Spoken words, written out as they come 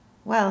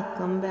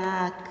Welcome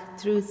back,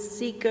 truth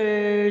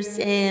seekers,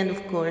 and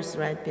of course,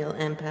 Red Pill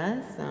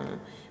Empath.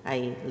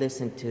 I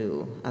listen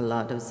to a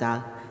lot of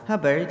Zach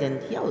Hubbard, and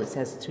he always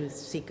says truth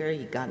seeker.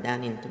 He got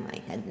that into my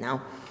head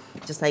now.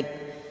 Just like,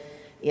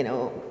 you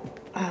know,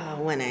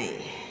 when I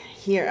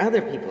hear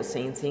other people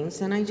saying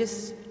things, and I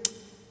just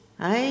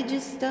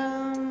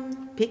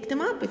pick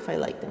them up if I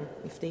like them.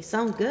 If they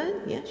sound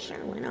good, yeah,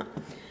 sure, why not?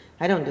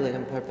 I don't do it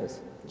on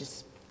purpose.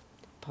 Just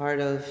part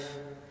of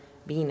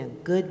being a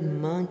good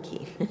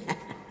monkey.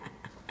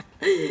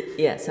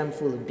 Yes, I'm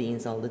full of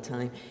beans all the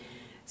time.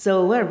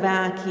 So we're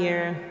back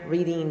here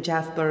reading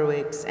Jeff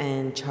Berwick's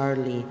and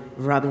Charlie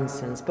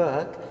Robinson's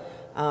book.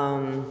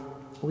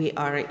 We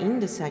are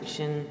in the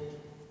section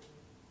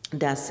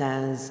that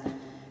says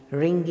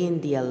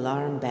ringing the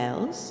alarm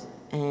bells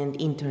and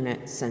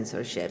internet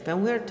censorship.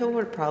 And we're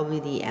toward probably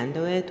the end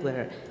of it.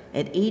 We're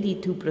at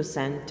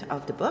 82%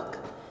 of the book.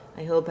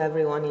 I hope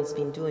everyone has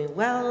been doing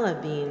well.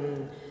 I've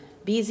been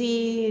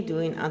busy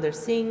doing other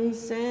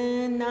things,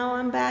 and now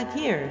I'm back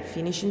here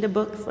finishing the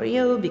book for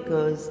you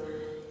because,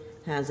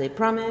 as I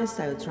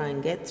promised, I will try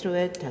and get through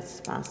it as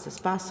fast as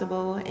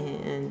possible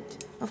and,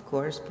 of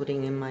course,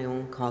 putting in my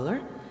own color.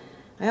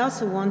 I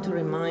also want to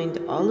remind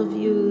all of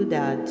you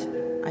that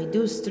I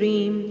do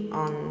stream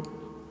on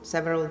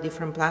several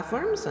different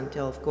platforms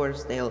until, of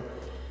course, they'll,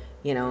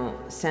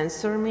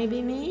 censor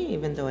maybe me,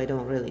 even though I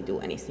don't really do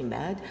anything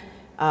bad.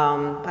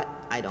 But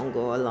I don't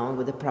go along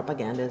with the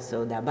propaganda,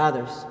 so that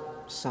bothers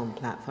some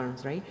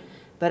platforms, right?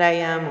 But I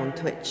am on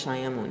Twitch, I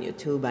am on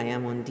YouTube, I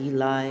am on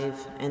DLive,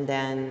 and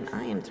then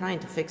I am trying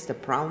to fix the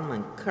problem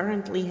I'm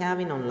currently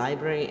having on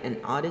Library and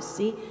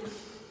Odyssey.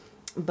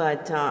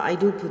 But I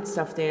do put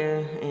stuff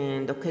there,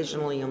 and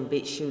occasionally on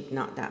BitChute,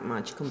 not that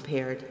much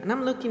compared. And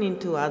I'm looking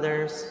into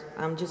others.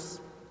 I'm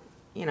just,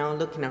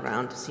 looking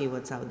around to see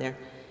what's out there.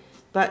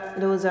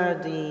 But those are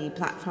the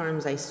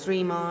platforms I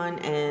stream on,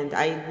 and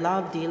I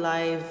love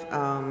DLive.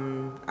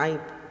 I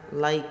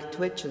like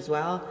Twitch as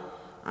well.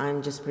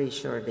 I'm just pretty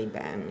sure they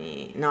ban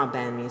me. Not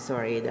ban me,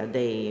 sorry, that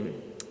they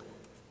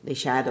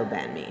shadow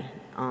ban me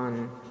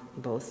on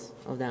both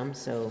of them.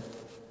 So,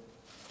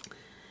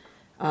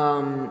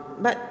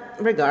 but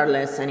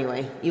regardless,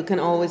 anyway, you can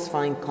always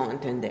find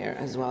content there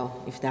as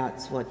well if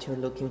that's what you're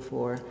looking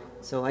for.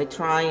 So I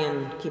try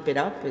and keep it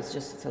up.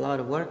 It's a lot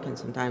of work, and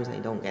sometimes I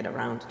don't get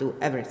around to do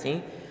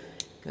everything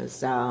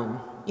because, I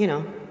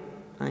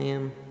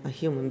am a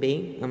human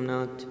being. I'm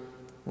not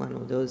one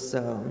of those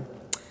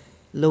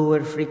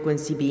lower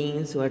frequency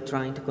beings who are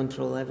trying to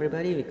control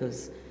everybody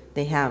because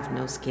they have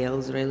no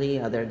skills really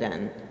other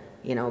than,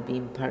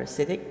 being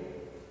parasitic.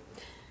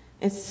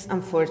 It's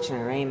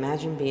unfortunate, right?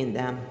 Imagine being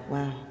them.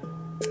 Wow.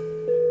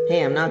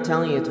 Hey, I'm not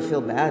telling you to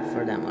feel bad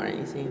for them or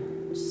anything.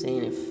 I'm just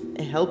saying if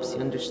it helps you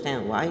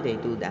understand why they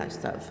do that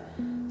stuff.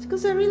 It's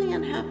because they're really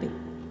unhappy.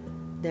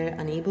 They're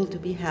unable to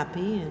be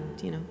happy and,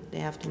 they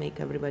have to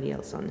make everybody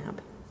else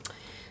unhappy.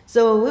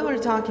 So we were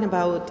talking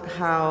about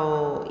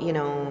how,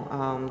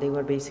 they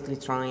were basically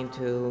trying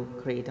to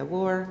create a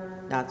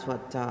war. That's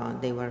what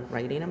they were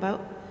writing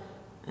about.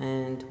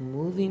 And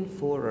moving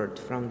forward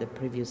from the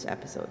previous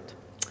episode.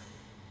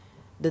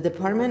 The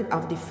Department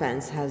of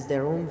Defense has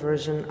their own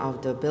version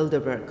of the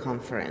Bilderberg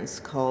Conference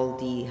called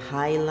the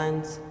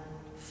Highlands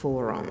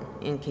Forum,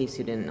 in case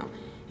you didn't know.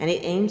 And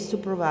it aims to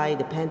provide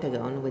the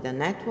Pentagon with a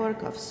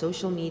network of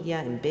social media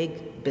and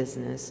big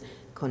business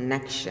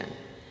connection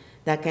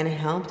that can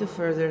help to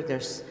further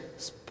their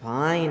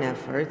spying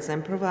efforts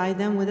and provide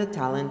them with a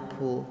talent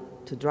pool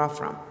to draw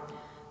from.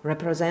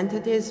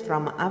 Representatives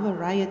from a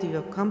variety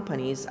of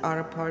companies are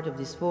a part of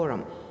this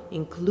forum,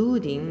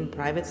 including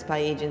private spy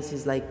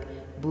agencies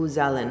like Booz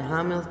Allen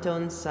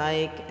Hamilton,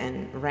 Psych,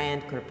 and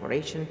Rand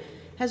Corporation,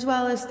 as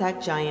well as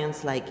tech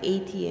giants like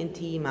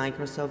AT&T,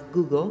 Microsoft,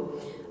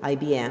 Google,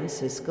 IBM,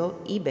 Cisco,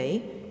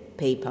 eBay,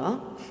 PayPal,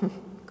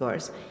 of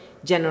course,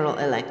 General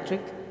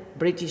Electric,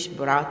 British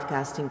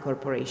Broadcasting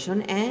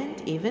Corporation,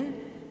 and even,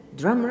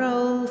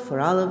 drumroll for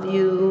all of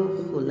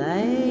you who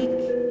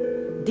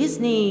like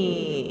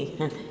Disney,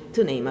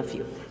 to name a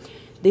few.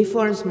 They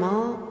form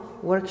small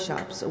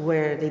workshops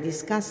where they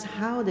discuss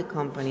how the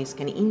companies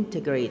can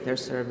integrate their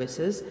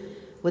services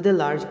with the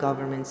large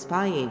government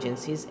spy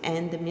agencies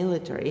and the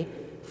military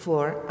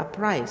for a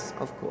price,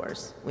 of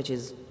course, which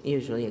is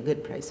usually a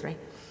good price, right?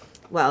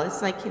 Well,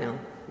 it's like,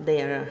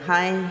 they are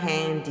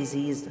high-hand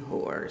diseased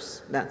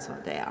whores. That's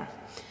what they are.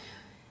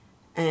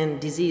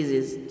 And disease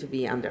is to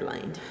be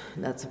underlined.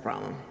 That's a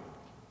problem,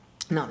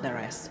 not the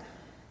rest.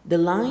 The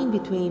line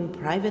between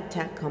private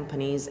tech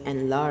companies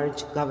and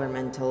large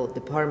governmental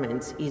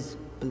departments is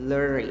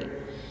blurry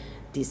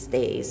these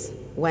days.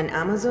 When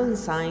Amazon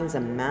signs a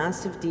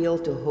massive deal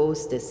to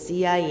host the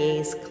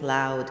CIA's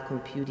cloud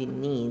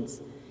computing needs,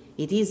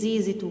 it is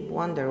easy to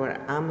wonder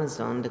where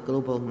Amazon, the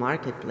global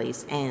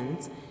marketplace,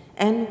 ends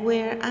and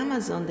where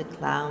Amazon, the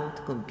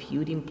cloud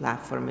computing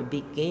platform,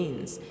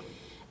 begins,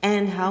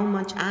 and how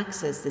much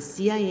access the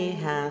CIA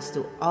has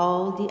to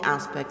all the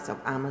aspects of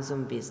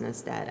Amazon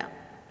business data.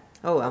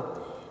 Oh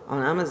well,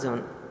 on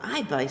Amazon,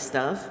 I buy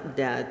stuff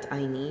that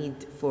I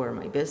need for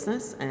my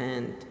business,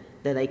 and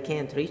that I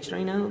can't reach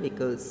right now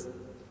because,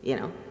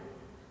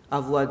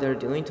 of what they're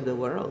doing to the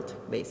world,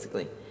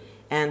 basically.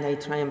 And I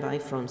try and buy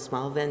from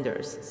small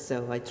vendors,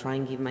 so I try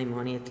and give my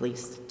money at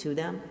least to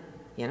them,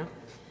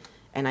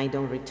 and I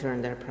don't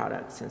return their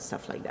products and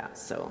stuff like that.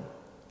 So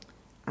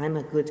I'm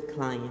a good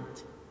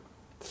client.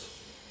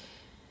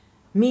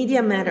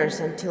 Media Matters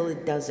until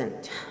it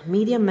doesn't.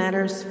 Media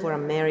Matters for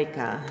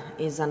America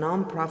is a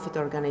non-profit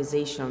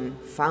organization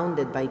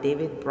founded by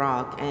David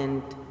Brock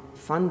and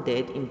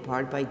funded in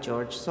part by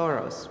George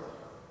Soros.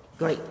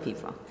 Great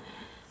people.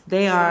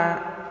 They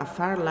are a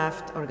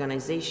far-left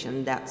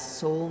organization that's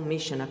sole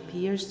mission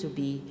appears to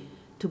be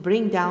to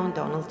bring down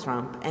Donald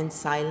Trump and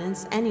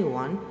silence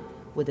anyone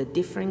with a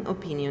differing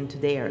opinion to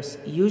theirs,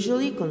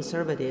 usually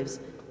conservatives,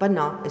 but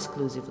not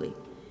exclusively.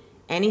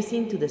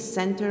 Anything to the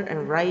center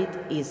and right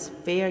is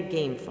fair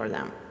game for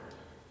them.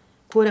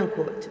 Quote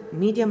unquote,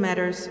 Media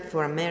Matters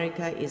for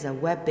America is a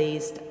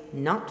web-based,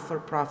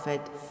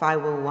 not-for-profit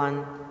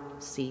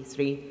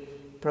 501c3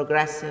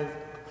 progressive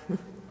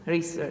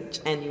research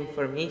and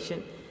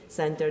information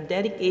center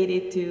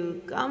dedicated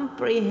to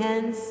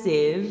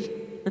comprehensively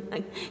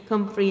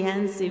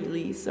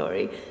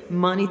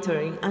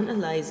monitoring,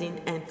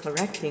 analyzing, and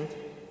correcting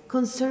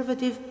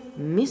conservative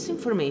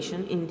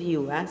misinformation in the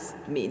U.S.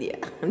 media.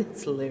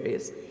 That's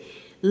hilarious.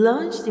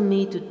 Launched in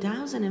May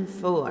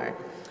 2004,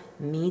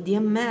 Media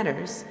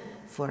Matters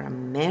for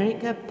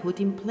America put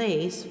in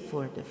place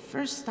for the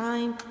first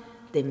time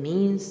the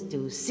means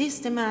to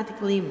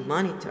systematically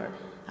monitor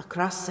a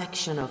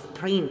cross-section of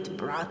print,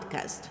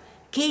 broadcast,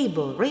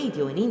 cable,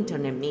 radio, and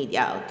internet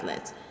media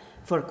outlets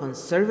for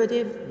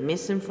conservative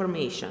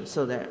misinformation,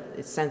 so that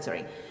it's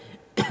censoring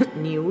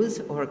news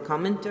or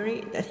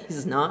commentary that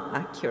is not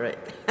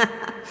accurate,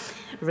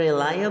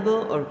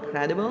 reliable or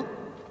credible,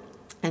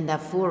 and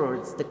that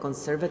forwards the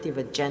conservative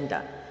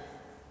agenda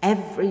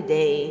every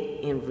day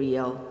in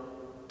real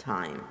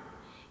time.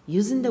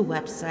 Using the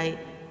website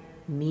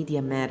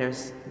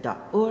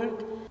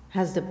MediaMatters.org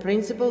as the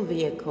principal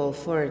vehicle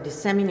for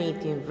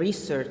disseminating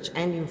research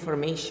and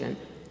information,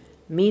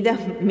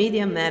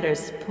 Media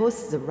Matters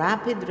posts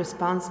rapid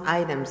response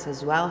items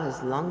as well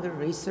as longer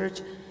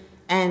research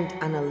and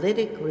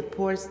analytic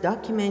reports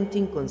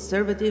documenting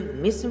conservative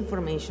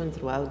misinformation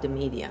throughout the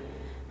media.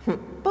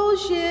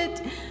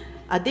 Bullshit!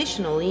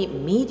 Additionally,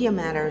 Media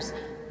Matters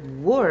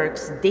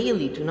works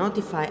daily to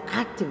notify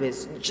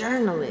activists,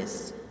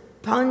 journalists,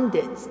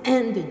 pundits,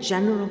 and the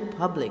general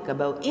public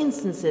about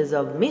instances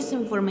of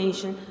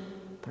misinformation,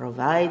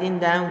 providing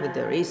them with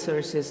the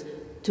resources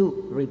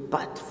to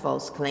rebut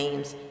false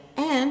claims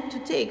and to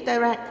take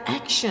direct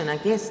action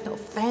against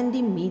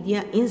offending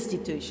media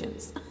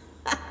institutions.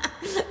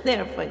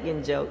 They're a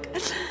fucking joke.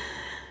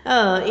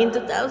 In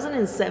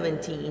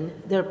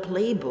 2017, their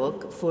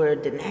playbook for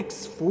the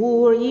next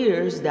 4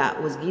 years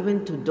that was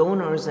given to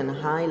donors and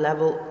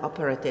high-level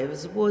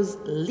operatives was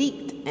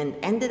leaked and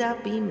ended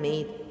up being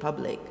made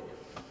public.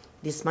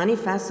 This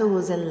manifesto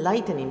was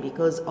enlightening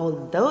because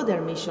although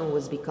their mission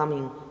was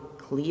becoming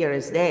clear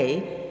as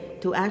day,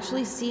 to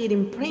actually see it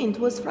in print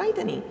was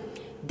frightening.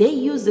 They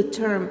used the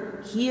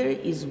term, "Here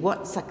is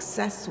what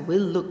success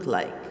will look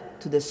like,"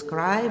 to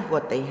describe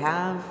what they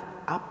have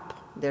up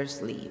their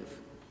sleeve.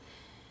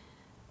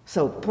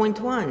 So, point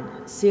one,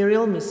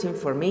 serial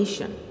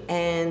misinformation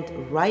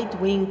and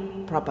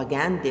right-wing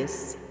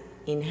propagandists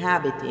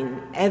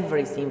inhabiting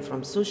everything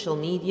from social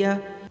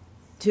media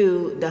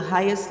to the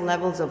highest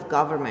levels of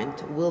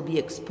government will be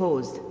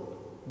exposed,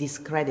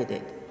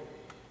 discredited.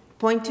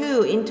 Point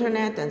two,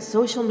 internet and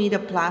social media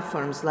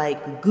platforms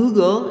like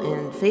Google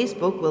and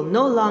Facebook will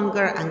no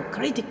longer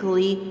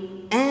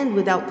uncritically and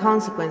without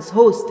consequence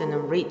host and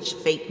enrich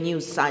fake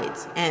news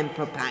sites and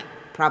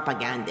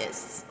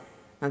propagandists.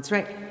 That's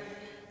right.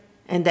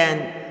 And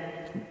then,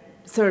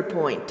 third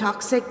point,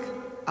 toxic,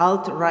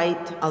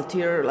 alt-right,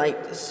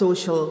 ulterior,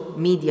 social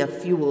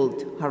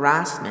media-fueled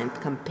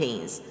harassment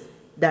campaigns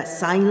that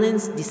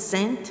silence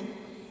dissent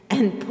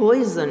and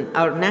poison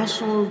our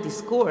national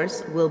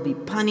discourse will be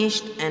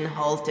punished and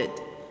halted.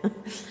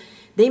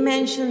 They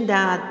mentioned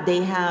that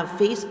they have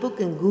Facebook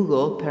and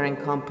Google,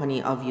 parent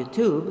company of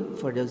YouTube,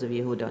 for those of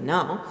you who don't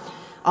know,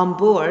 on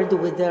board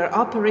with their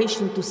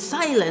operation to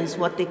silence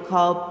what they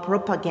call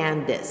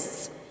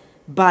propagandists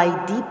by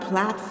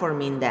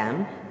deplatforming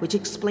them, which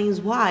explains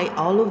why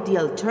all of the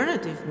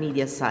alternative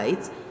media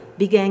sites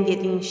began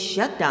getting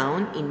shut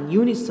down in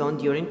unison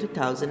during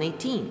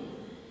 2018.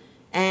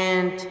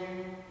 And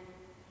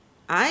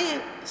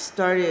I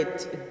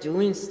started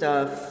doing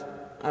stuff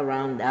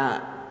around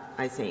that,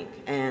 I think,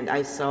 and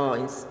I saw,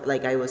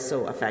 I was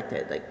so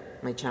affected,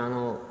 my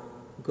channel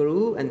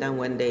grew, and then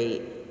when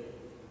they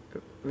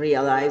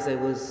realized I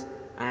was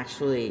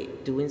actually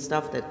doing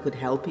stuff that could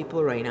help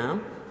people right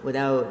now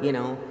without,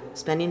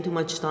 spending too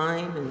much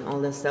time and all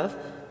that stuff,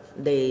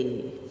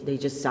 they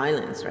just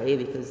silence, right?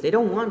 Because they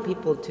don't want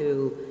people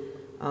to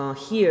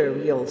hear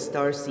real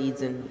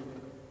starseeds, and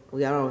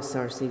we are all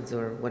starseeds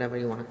or whatever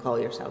you want to call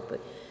yourself, but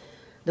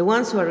the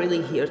ones who are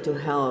really here to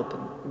help,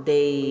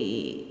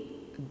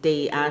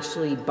 they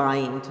actually buy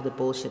into the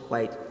bullshit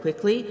quite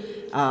quickly.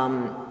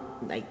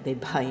 like they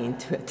buy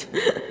into it.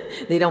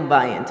 They don't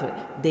buy into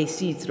it. They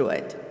see through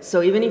it.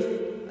 So even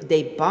if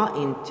they bought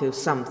into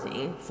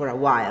something for a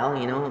while,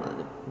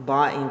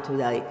 bought into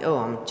like, oh,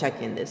 I'm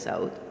checking this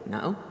out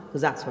now,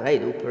 because that's what I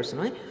do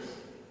personally.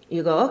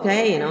 You go,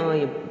 okay,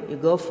 you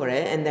go for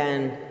it, and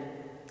then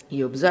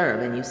you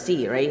observe and you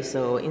see, right?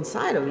 So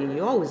inside of you,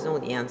 you always know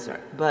the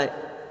answer. But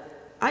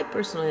I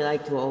personally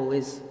like to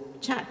always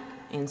check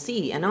and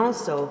see. And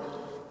also,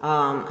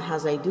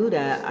 as I do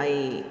that,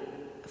 I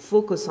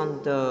focus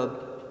on the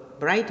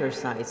brighter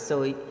side.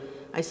 So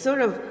I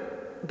sort of,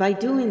 by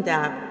doing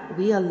that,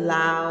 we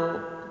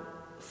allow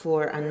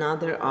for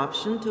another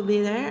option to be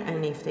there,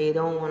 and if they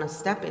don't want to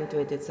step into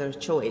it, it's their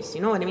choice.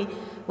 You know what I mean?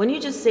 When you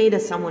just say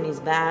that someone is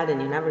bad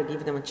and you never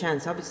give them a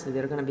chance, obviously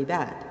they're going to be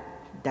bad.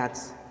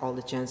 That's all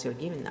the chance you're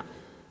giving them.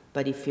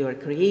 But if you're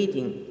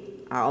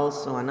creating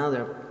also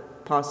another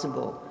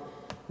possible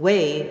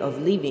way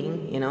of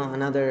living,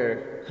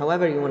 another,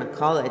 however you want to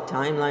call it,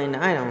 timeline,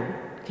 I don't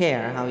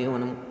care how you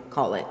want to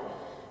call it,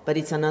 but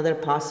it's another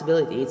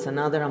possibility, it's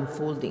another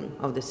unfolding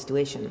of the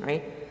situation,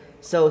 right?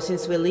 So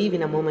since we live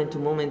in a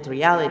moment-to-moment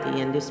reality,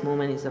 and this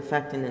moment is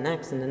affecting the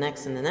next and the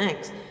next and the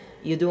next,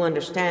 you do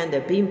understand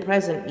that being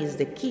present is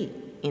the key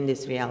in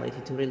this reality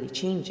to really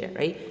change it,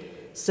 right?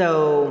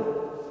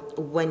 So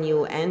when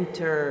you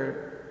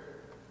enter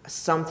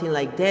something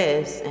like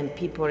this and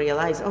people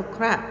realize, oh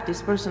crap,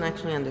 this person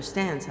actually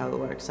understands how it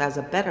works, has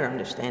a better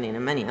understanding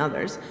than many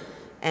others,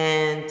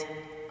 and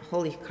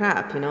holy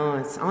crap,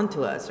 it's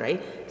onto us, right?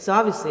 So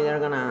obviously they're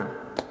gonna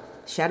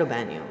shadow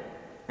ban you,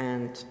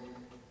 and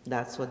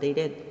that's what they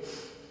did.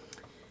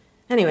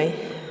 Anyway,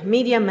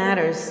 Media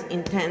Matters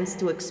intends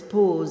to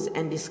expose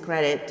and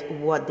discredit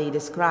what they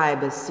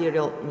describe as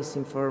serial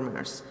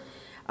misinformers,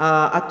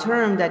 a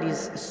term that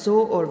is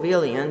so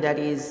Orwellian that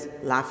is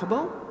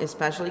laughable,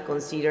 especially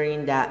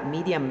considering that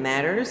Media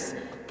Matters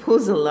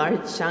pulls a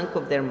large chunk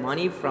of their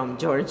money from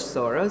George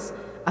Soros,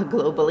 a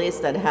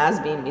globalist that has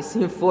been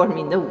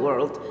misinforming the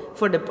world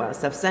for the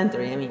past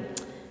half-century. I mean,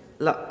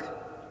 look,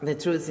 the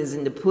truth is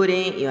in the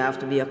pudding. You have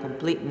to be a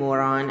complete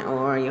moron,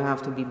 or you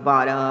have to be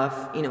bought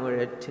off in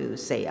order to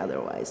say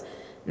otherwise.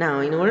 Now,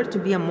 in order to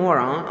be a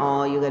moron,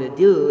 all you gotta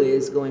do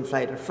is go in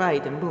flight or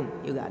fight, and boom,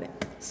 you got it.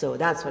 So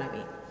that's what I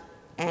mean.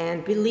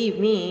 And believe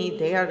me,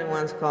 they are the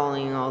ones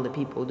calling all the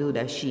people do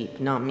that sheep,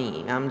 not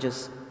me. I'm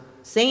just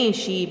saying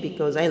sheep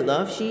because I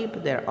love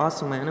sheep. They're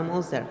awesome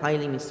animals. They're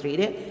highly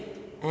mistreated.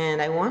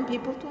 And I want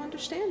people to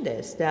understand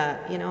this,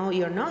 that,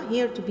 you're not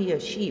here to be a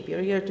sheep.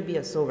 You're here to be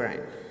a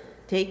sovereign.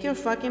 Take your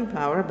fucking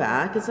power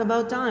back. It's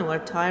about time. We're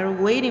tired of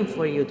waiting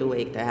for you to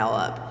wake the hell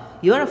up.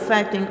 You're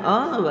affecting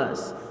all of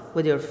us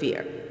with your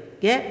fear.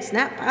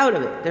 Snap out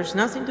of it. There's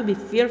nothing to be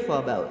fearful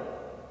about.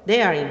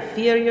 They are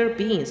inferior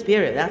beings,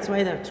 period. That's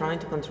why they're trying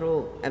to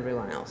control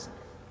everyone else.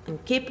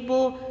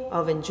 Incapable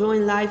of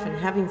enjoying life and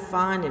having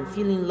fun and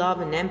feeling love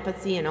and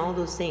empathy and all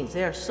those things.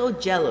 They are so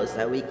jealous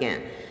that we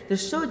can. They're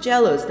so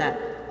jealous that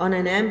on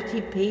an empty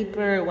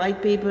paper,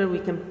 white paper, we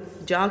can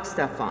jog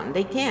stuff on.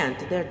 They can't.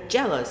 They're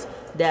jealous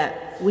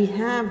that we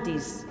have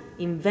this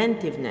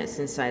inventiveness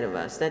inside of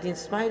us, that in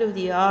spite of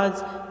the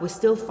odds, we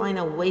still find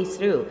a way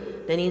through,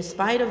 that in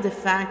spite of the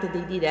fact that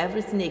they did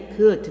everything they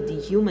could to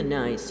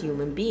dehumanize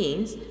human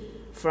beings,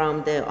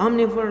 from the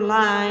omnivore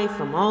life,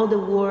 from all the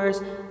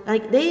wars,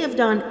 like they have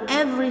done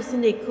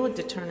everything they could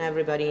to turn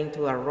everybody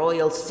into a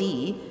royal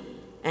C,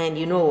 and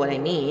you know what I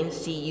mean,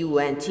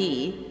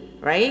 C-U-N-T,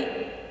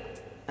 right?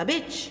 A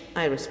bitch,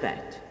 I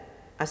respect.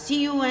 A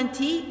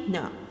C-U-N-T?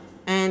 No.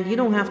 And you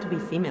don't have to be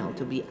female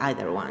to be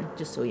either one,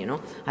 just so you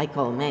know. I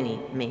call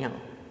many male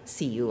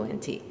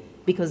C-U-N-T,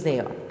 because they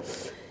are.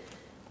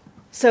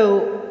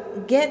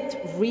 So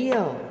get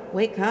real,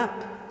 wake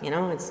up.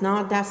 It's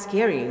not that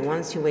scary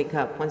once you wake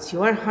up. Once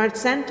you are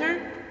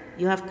heart-centered,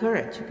 you have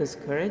courage, because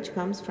courage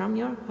comes from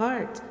your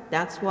heart.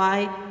 That's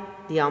why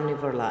the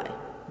omnivore lie,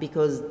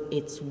 because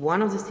it's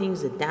one of the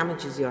things that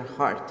damages your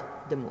heart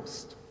the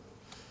most.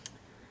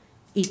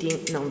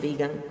 Eating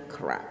non-vegan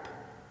crap.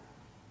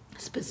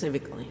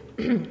 Specifically,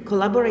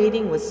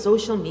 collaborating with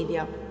social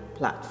media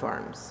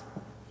platforms.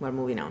 We're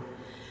moving on.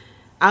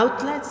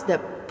 Outlets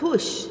that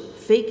push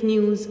fake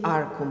news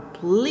are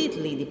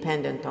completely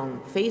dependent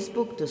on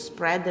Facebook to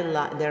spread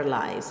their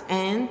lies,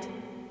 and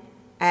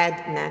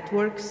ad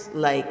networks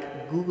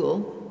like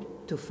Google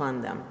to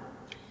fund them.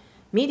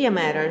 Media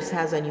Matters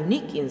has a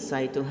unique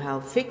insight to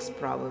help fix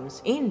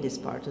problems in this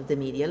part of the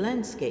media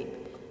landscape.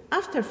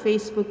 After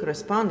Facebook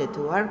responded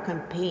to our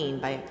campaign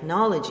by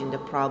acknowledging the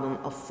problem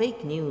of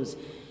fake news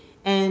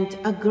and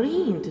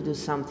agreeing to do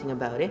something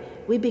about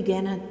it, we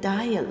began a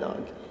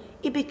dialogue.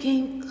 It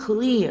became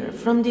clear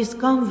from these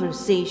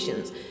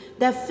conversations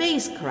that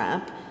Face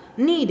Crap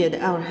needed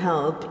our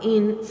help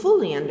in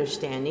fully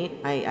understanding,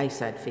 I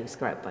said Face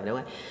Crap by the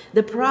way,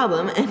 the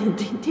problem and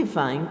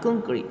identifying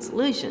concrete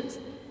solutions.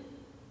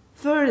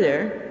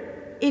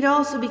 Further, it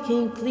also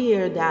became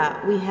clear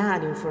that we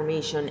had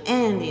information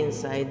and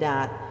insight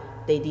that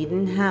they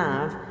didn't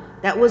have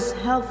that was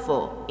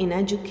helpful in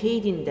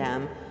educating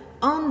them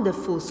on the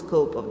full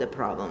scope of the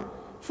problem.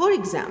 For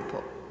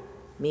example,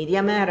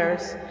 Media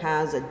Matters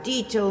has a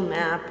detailed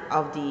map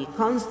of the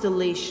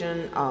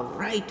constellation of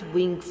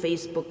right-wing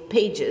Facebook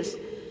pages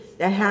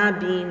that have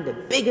been the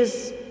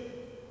biggest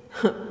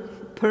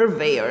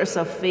purveyors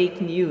of fake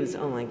news,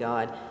 oh my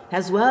God,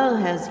 as well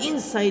as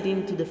insight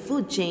into the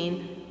food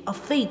chain of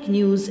fake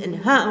news and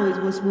how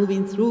it was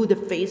moving through the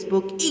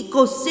Facebook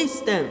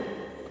ecosystem.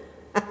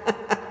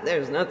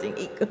 There's nothing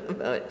eco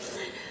about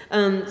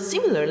it.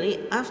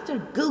 Similarly, after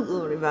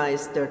Google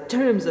revised their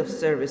terms of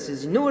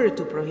services in order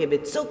to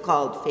prohibit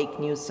so-called fake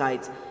news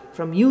sites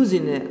from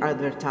using their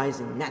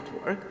advertising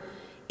network,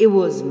 it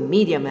was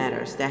Media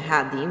Matters that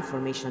had the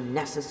information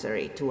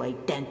necessary to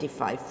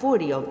identify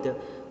 40 of the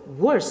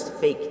worst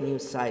fake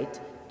news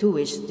sites to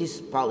which this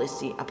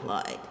policy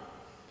applied.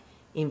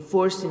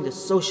 Enforcing the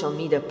social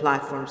media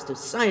platforms to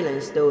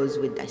silence those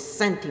with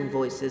dissenting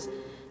voices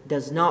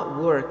does not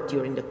work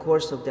during the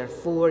course of their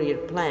 4-year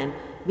plan.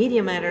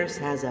 Media Matters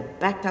has a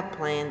backup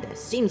plan that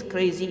seems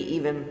crazy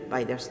even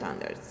by their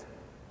standards.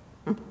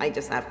 I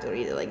just have to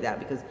read it like that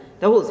because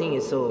the whole thing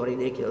is so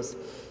ridiculous.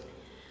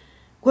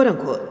 Quote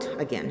unquote,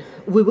 again,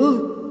 we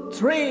will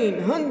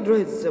train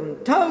hundreds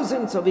and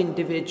thousands of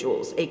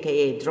individuals,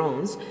 aka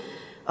drones,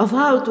 of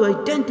how to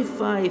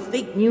identify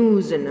fake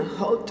news and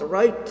how to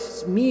write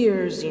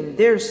smears in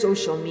their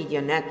social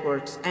media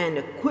networks and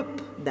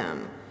equip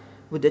them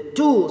with the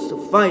tools to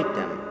fight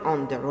them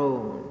on their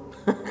own.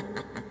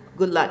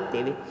 Good luck,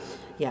 David.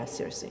 Yeah,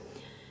 seriously.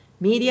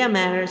 Media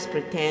Matters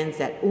pretends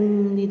that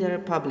only the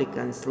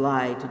Republicans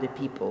lie to the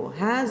people,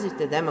 as if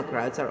the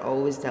Democrats are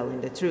always telling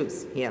the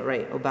truth. Yeah,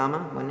 right,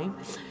 Obama, one name.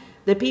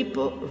 The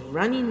people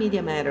running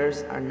Media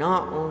Matters are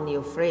not only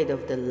afraid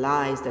of the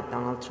lies that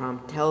Donald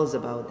Trump tells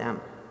about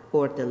them,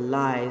 or the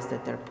lies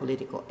that their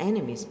political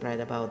enemies spread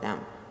about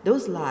them.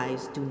 Those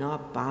lies do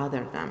not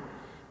bother them.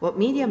 What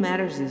Media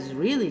Matters is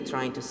really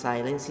trying to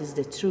silence is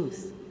the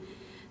truth.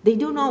 They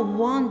do not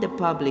want the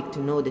public to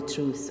know the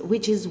truth,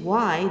 which is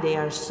why they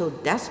are so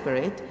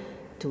desperate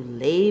to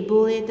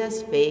label it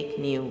as fake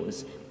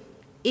news.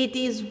 If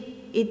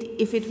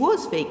it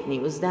was fake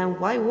news, then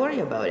why worry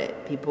about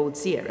it? People would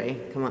see it,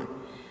 right? Come on.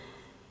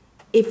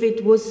 If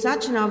it was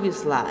such an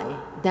obvious lie,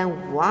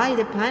 then why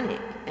the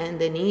panic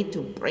and the need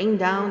to bring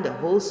down the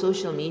whole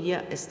social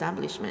media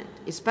establishment?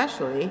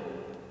 Especially,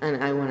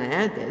 and I want to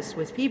add this,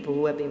 with people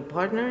who have been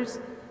partners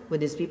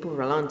with these people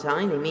for a long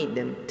time. They made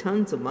them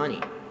tons of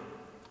money.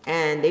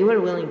 And they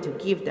were willing to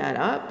give that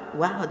up.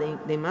 Wow,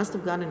 they must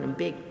have gotten a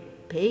big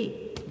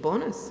pay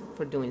bonus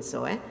for doing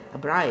so, eh? A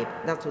bribe,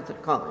 that's what they're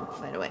calling,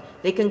 by the way.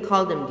 They can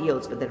call them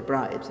deals, but they're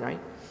bribes,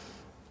 right?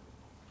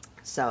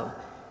 So,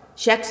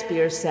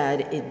 Shakespeare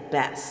said it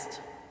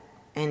best,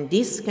 and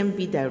this can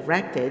be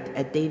directed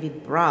at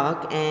David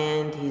Bragg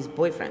and his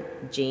boyfriend,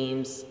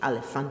 James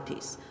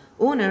Alefantis,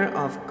 owner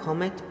of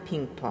Comet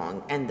Ping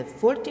Pong and the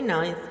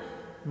 49th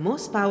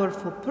most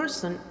powerful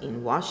person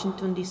in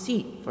Washington,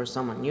 D.C. for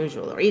some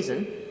unusual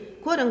reason.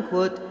 Quote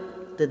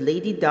unquote, the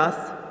lady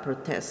doth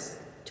protest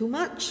too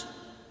much.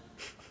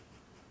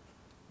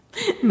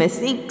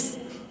 Methinks.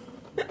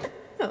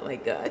 Oh my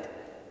God.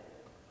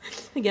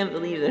 I can't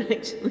believe that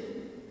actually.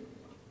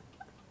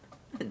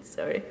 I'm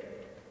sorry.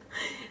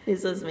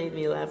 This has made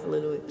me laugh a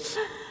little bit.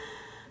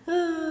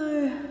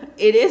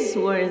 It is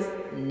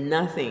worth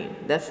nothing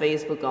that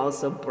Facebook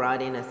also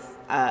brought in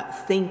a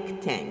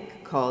think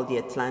tank called the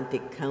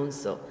Atlantic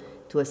Council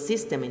to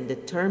assist them in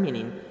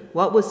determining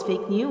what was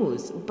fake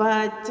news.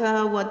 But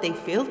what they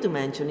failed to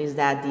mention is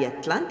that the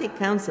Atlantic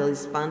Council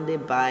is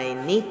funded by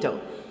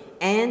NATO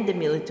and the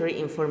Military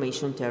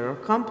Information Terror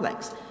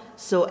Complex.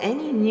 So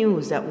any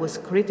news that was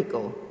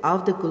critical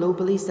of the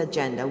globalist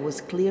agenda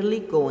was clearly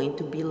going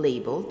to be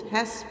labeled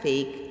as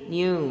fake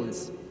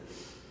news.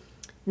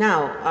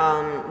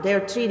 Now,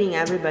 they're treating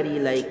everybody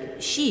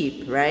like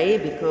sheep,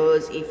 right?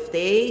 Because if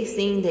they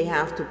think they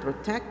have to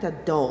protect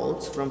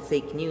adults from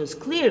fake news,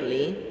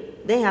 clearly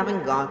they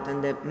haven't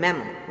gotten the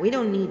memo. We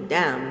don't need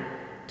them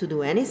to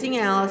do anything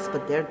else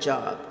but their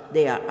job.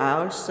 They are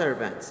our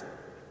servants,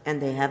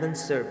 and they haven't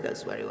served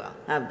us very well,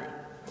 have they?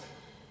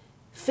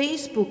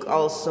 Facebook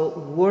also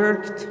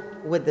worked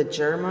with the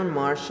German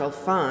Marshall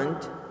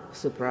Fund,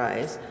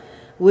 surprise,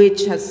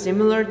 which has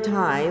similar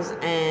ties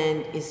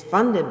and is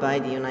funded by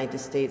the United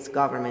States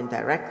government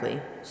directly,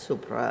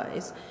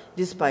 surprise,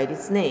 despite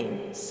its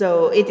name.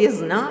 So it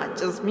is not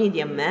just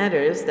Media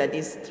Matters that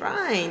is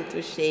trying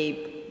to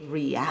shape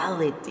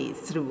reality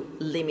through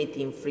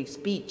limiting free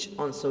speech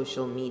on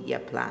social media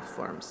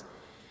platforms.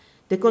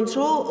 The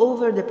control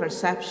over the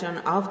perception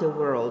of the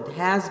world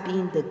has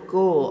been the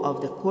goal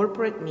of the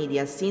corporate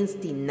media since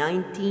the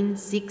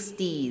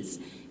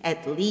 1960s,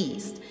 at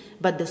least,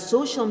 but the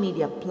social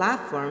media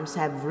platforms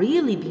have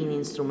really been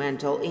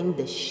instrumental in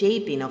the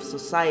shaping of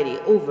society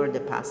over the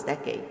past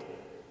decade.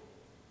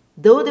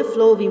 Though the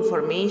flow of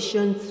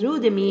information through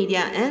the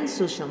media and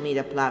social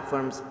media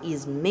platforms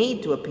is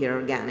made to appear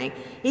organic,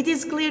 it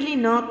is clearly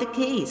not the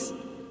case.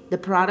 The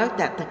product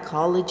that the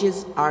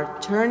colleges are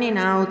turning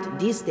out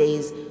these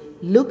days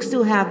looks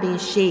to have been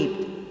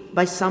shaped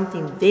by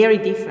something very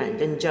different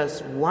than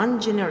just one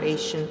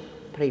generation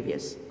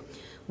previous.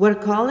 Where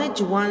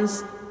college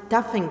once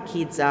toughened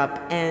kids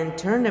up and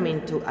turned them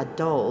into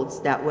adults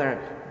that were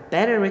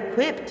better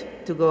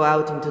equipped to go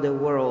out into the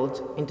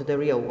world, into the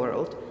real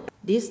world,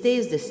 these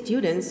days the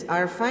students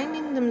are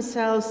finding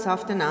themselves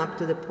soften up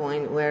to the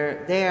point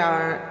where they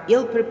are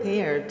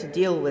ill-prepared to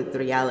deal with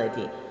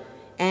reality.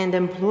 And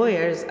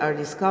employers are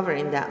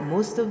discovering that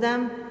most of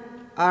them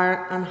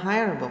are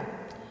unhireable.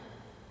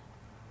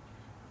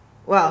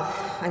 Well,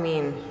 I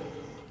mean,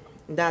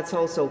 that's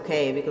also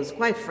okay because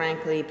quite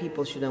frankly,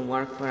 people shouldn't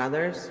work for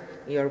others.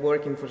 You're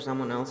working for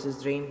someone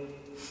else's dream.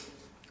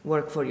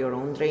 Work for your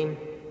own dream.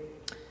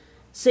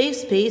 Safe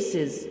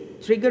spaces,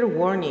 trigger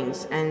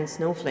warnings, and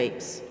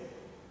snowflakes.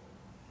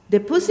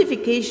 The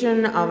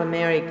pussification of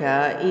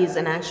America is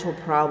an actual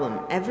problem.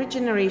 Every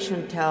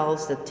generation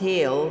tells the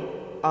tale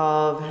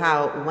of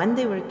how, when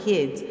they were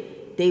kids,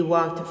 they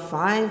walked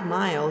 5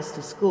 miles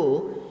to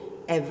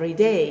school every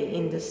day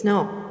in the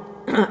snow,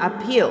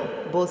 uphill,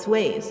 both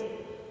ways.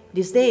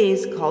 These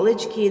days,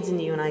 college kids in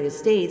the United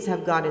States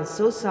have gotten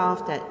so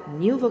soft that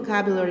new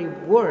vocabulary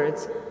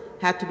words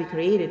had to be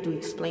created to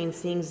explain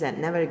things that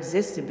never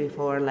existed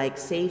before, like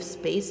safe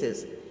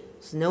spaces,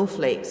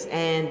 snowflakes,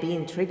 and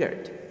being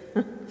triggered.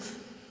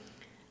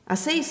 A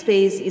safe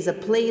space is a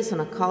place on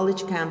a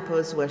college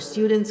campus where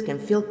students can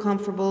feel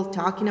comfortable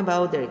talking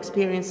about their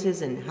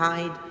experiences and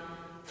hide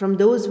from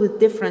those with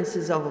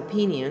differences of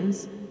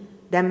opinions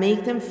that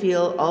make them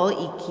feel all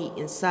icky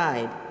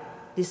inside.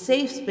 The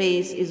safe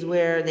space is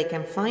where they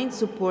can find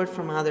support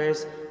from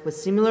others with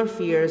similar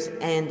fears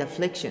and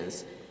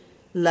afflictions,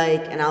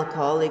 like an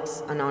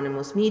Alcoholics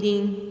Anonymous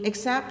meeting,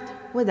 except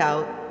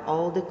without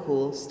all the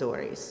cool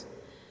stories.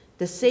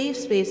 The safe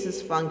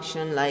spaces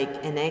function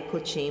like an echo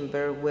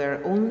chamber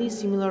where only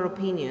similar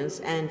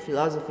opinions and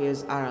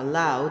philosophies are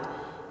allowed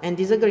and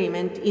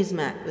disagreement is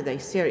met with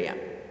hysteria.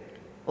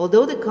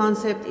 Although the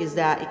concept is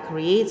that it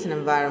creates an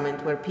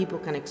environment where people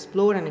can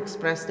explore and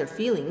express their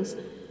feelings,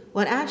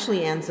 what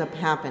actually ends up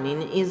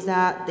happening is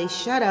that they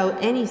shut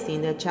out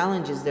anything that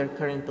challenges their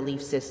current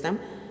belief system,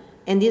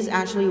 and this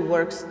actually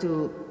works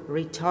to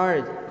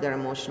retard their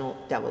emotional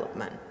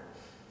development.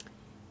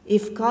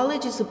 If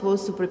college is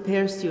supposed to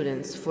prepare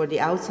students for the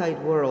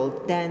outside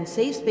world, then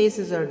safe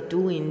spaces are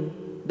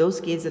doing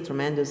those kids a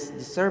tremendous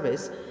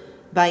disservice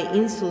by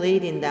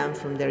insulating them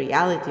from the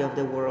reality of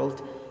the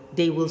world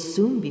they will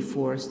soon be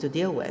forced to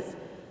deal with.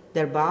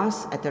 Their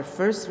boss at their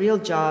first real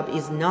job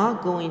is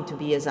not going to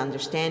be as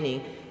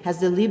understanding as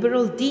the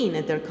liberal dean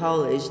at their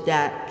college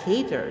that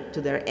catered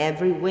to their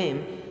every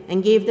whim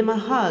and gave them a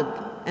hug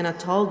and a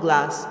tall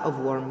glass of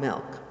warm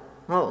milk.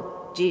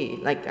 Oh, gee,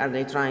 like, are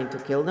they trying to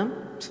kill them?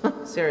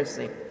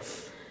 Seriously.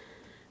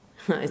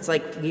 It's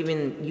like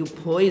giving you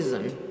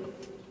poison.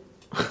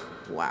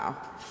 Wow.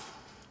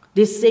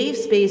 These safe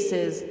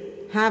spaces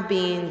have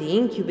been the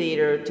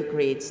incubator to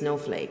create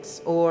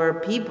snowflakes, or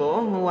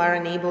people who are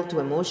unable to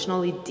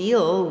emotionally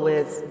deal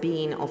with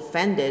being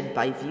offended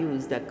by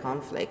views that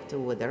conflict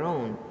with their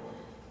own.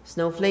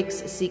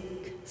 Snowflakes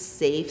seek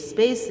safe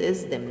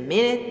spaces the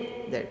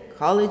minute their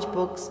college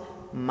books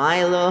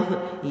Milo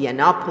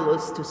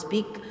Yiannopoulos to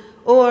speak,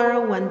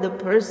 or when the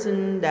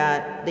person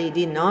that they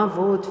did not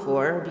vote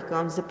for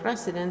becomes the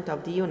president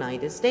of the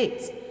United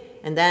States.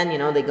 And then,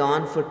 they go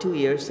on for 2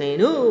 years saying,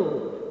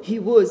 oh, he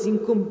was in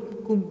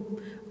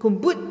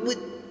combut with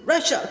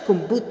Russia,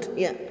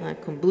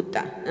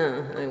 kombuta.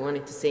 I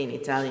wanted to say in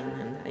Italian,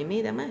 and I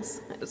made a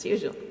mess, as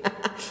usual.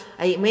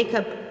 I make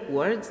up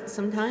words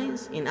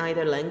sometimes in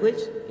either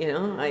language.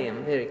 I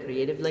am very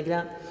creative like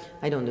that.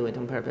 I don't do it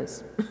on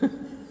purpose.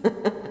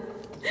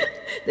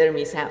 There are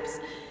mishaps.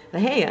 But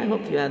hey, I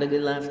hope you had a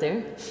good laugh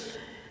there.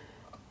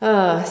 They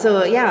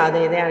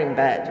are in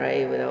bed,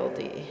 right, with all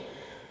the...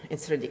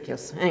 It's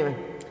ridiculous. Anyway,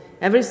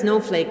 every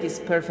snowflake is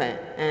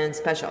perfect and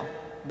special,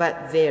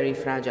 but very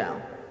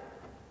fragile.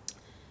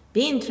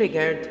 Being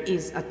triggered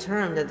is a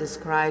term that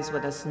describes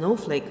what a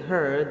snowflake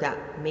heard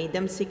that made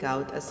them seek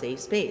out a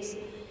safe space.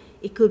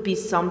 It could be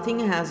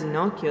something as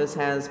innocuous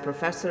as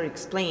Professor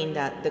explained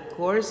that the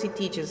course he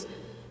teaches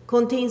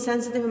contains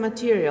sensitive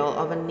material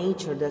of a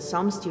nature that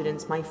some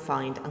students might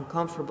find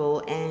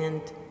uncomfortable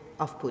and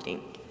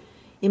off-putting.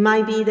 It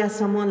might be that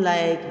someone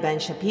like Ben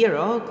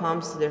Shapiro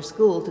comes to their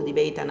school to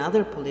debate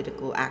another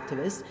political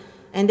activist,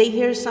 and they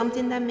hear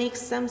something that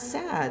makes them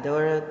sad,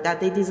 or that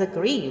they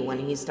disagree when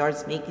he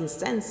starts making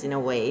sense in a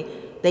way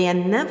they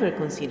had never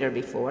considered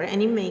before,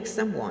 and it makes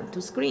them want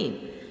to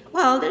scream.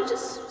 Well, they're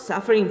just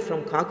suffering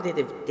from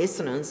cognitive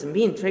dissonance, and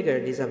being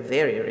triggered is a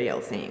very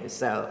real thing.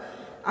 So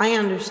I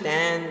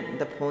understand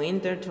the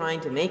point they're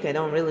trying to make. I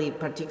don't really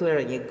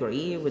particularly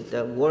agree with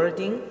the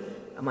wording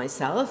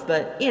myself,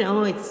 but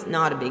it's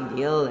not a big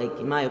deal, like,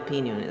 in my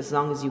opinion, as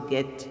long as you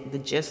get the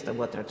gist of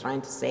what they're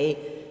trying to say.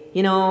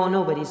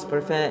 Nobody's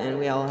perfect, and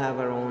we all have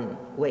our own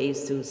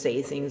ways to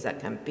say things that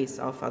can piss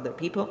off other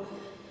people.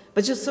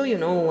 But just so you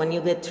know, when you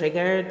get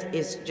triggered,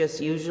 it's just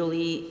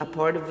usually a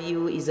part of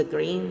you is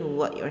agreeing with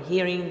what you're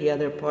hearing, the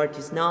other part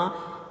is not,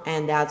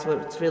 and that's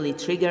what's really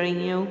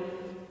triggering you.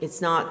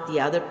 It's not the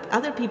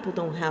other people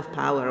don't have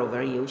power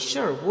over you.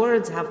 Sure,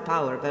 words have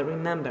power, but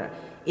remember,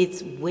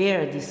 It's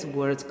where these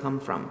words come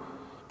from.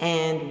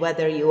 And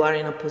whether you are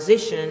in a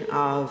position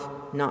of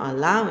not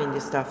allowing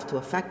this stuff to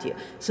affect you.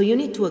 So you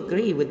need to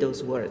agree with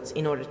those words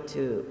in order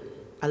to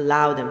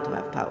allow them to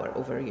have power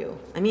over you.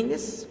 I mean,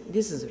 this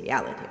is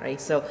reality, right?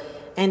 So,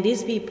 and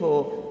these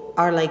people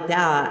are like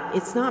that.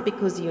 It's not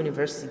because the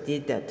university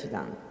did that to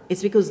them.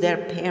 It's because their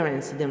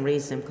parents didn't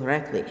raise them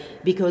correctly.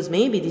 Because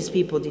maybe these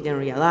people didn't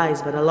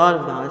realize, but a lot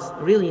of us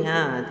really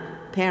had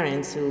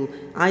parents who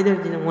either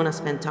didn't want to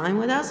spend time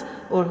with us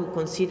or who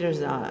consider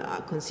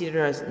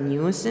us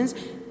nuisance.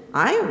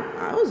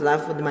 I was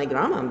left with my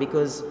grandma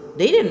because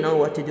they didn't know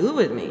what to do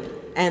with me.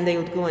 And they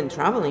would go on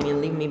traveling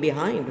and leave me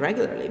behind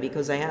regularly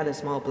because I had a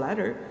small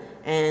bladder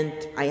and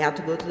I had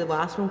to go to the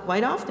bathroom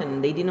quite often.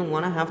 And they didn't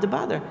want to have the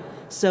bother.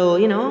 So,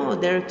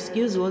 their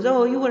excuse was,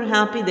 oh, you were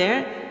happy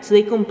there. So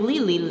they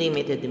completely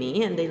limited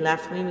me and they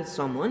left me with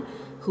someone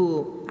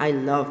who I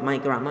love my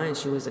grandma and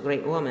she was a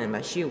great woman,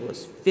 but she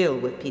was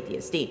filled with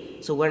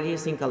PTSD. So where do you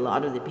think a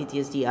lot of the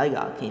PTSD I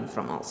got came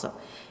from also?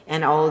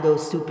 And all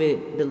those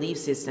stupid belief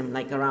systems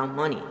like around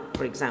money,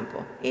 for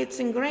example. It's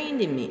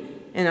ingrained in me.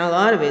 And a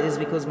lot of it is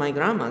because my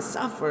grandma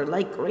suffered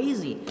like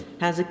crazy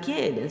as a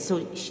kid. And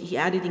so she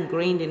had it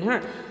ingrained in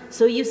her.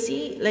 So you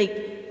see,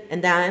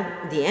 and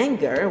then the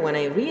anger, when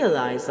I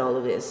realized all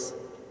of this,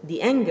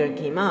 the anger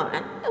came out.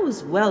 And I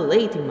was well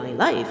late in my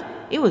life.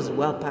 It was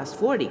well past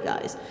 40,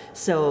 guys.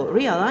 So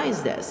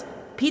realize this.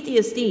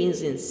 PTSD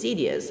is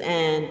insidious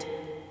and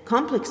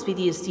complex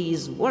PTSD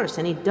is worse,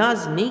 and it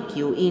does make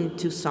you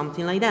into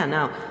something like that.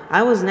 Now,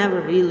 I was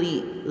never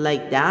really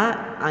like that.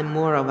 I'm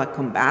more of a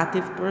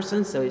combative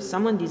person, so if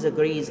someone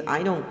disagrees,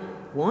 I don't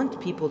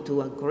want people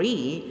to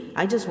agree.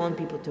 I just want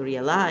people to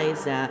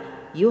realize that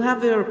you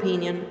have your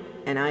opinion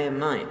and I have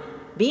mine.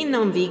 Being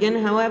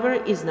non-vegan, however,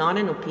 is not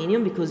an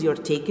opinion because you're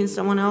taking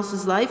someone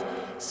else's life.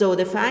 So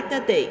the fact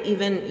that they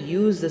even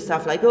use the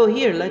stuff like, oh,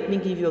 here, let me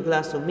give you a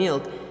glass of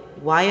milk,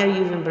 why are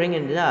you even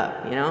bringing it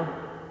up,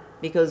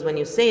 Because when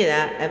you say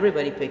that,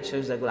 everybody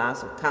pictures a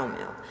glass of cow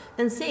milk.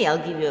 Then say, I'll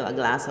give you a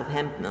glass of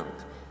hemp milk.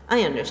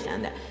 I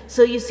understand that.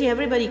 So you see,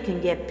 everybody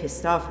can get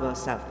pissed off about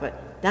stuff,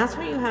 but that's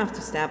where you have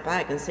to step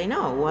back and say,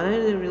 no, what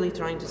are they really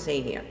trying to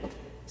say here?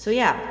 So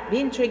yeah,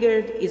 being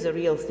triggered is a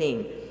real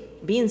thing.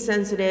 Being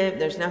sensitive,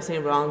 there's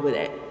nothing wrong with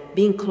it.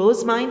 Being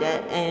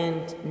closed-minded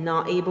and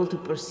not able to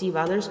perceive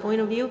others'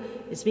 point of view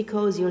is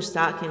because you're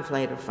stuck in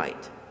flight or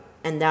fight.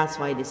 And that's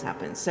why this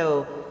happens.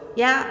 So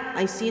yeah,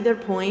 I see their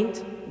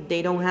point.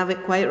 They don't have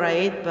it quite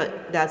right,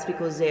 but that's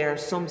because they are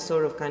some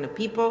sort of kind of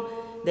people.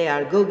 They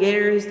are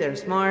go-getters, they're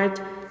smart.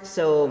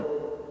 So,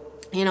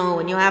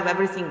 when you have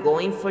everything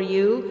going for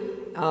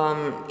you,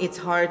 it's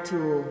hard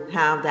to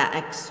have that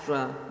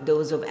extra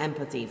dose of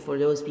empathy for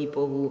those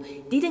people who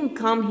didn't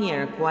come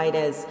here quite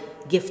as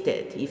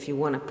gifted, if you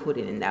want to put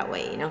it in that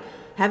way.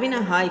 Having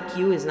a high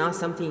IQ is not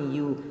something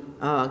you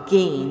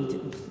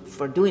gained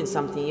for doing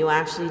something. You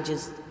actually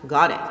just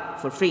got it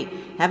for free.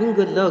 Having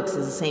good looks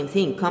is the same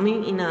thing.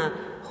 Coming in a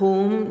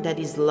home that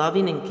is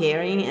loving and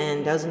caring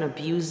and doesn't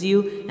abuse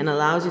you and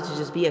allows you to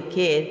just be a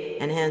kid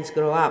and hence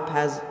grow up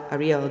as a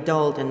real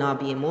adult and not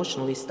be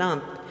emotionally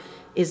stumped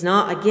is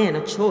not, again,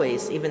 a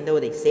choice, even though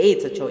they say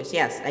it's a choice.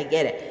 Yes, I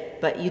get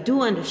it. But you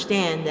do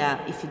understand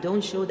that if you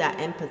don't show that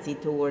empathy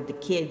toward the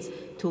kids,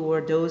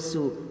 toward those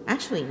who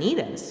actually need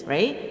us,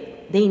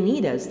 right? They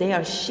need us. They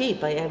are shaped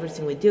by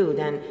everything we do.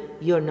 Then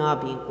you're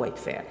not being quite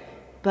fair.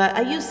 But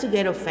I used to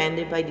get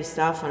offended by this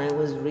stuff when I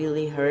was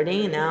really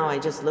hurting. And now I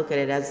just look at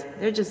it as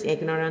they're just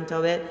ignorant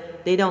of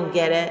it. They don't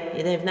get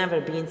it. They've never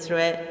been through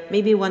it.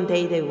 Maybe one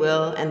day they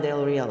will and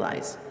they'll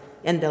realize.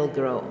 And they'll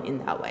grow in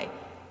that way.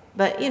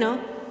 But,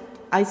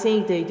 I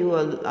think they do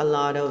a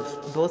lot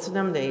of, both of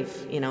them,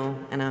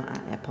 and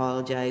I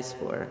apologize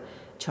for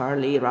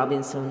Charlie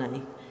Robinson.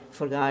 I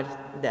forgot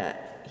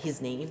his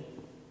name,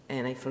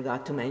 and I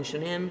forgot to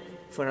mention him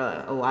for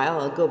a while.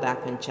 I'll go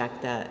back and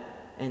check that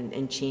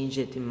and change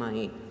it in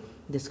my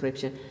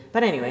description.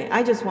 But anyway,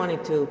 I just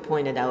wanted to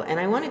point it out. And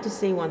I wanted to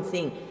say one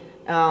thing.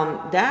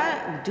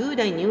 That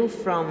dude I knew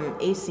from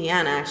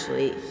ACN,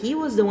 actually, he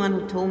was the one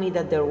who told me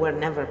that there were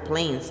never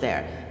planes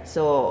there.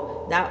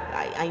 So that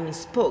I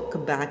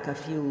misspoke back a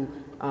few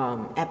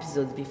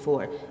episodes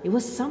before. It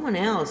was someone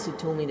else who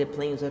told me the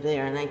planes were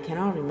there, and I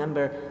cannot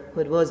remember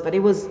who it was, but it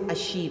was a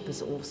sheep,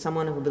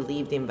 someone who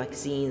believed in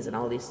vaccines and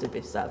all this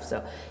stupid stuff.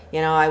 So,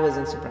 I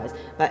wasn't surprised.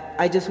 But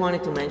I just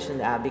wanted to mention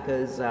that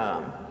because,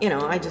 I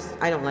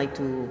don't like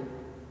to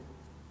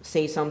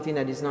say something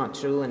that is not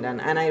true, and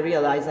I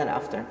realized that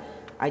after.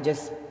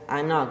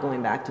 I'm not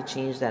going back to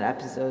change that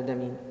episode. I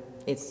mean,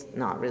 it's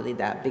not really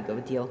that big of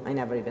a deal. I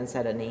never even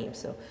said a name.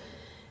 So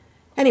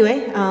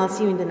anyway, I'll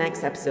see you in the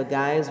next episode,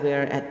 guys.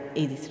 We're at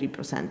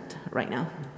 83% right now.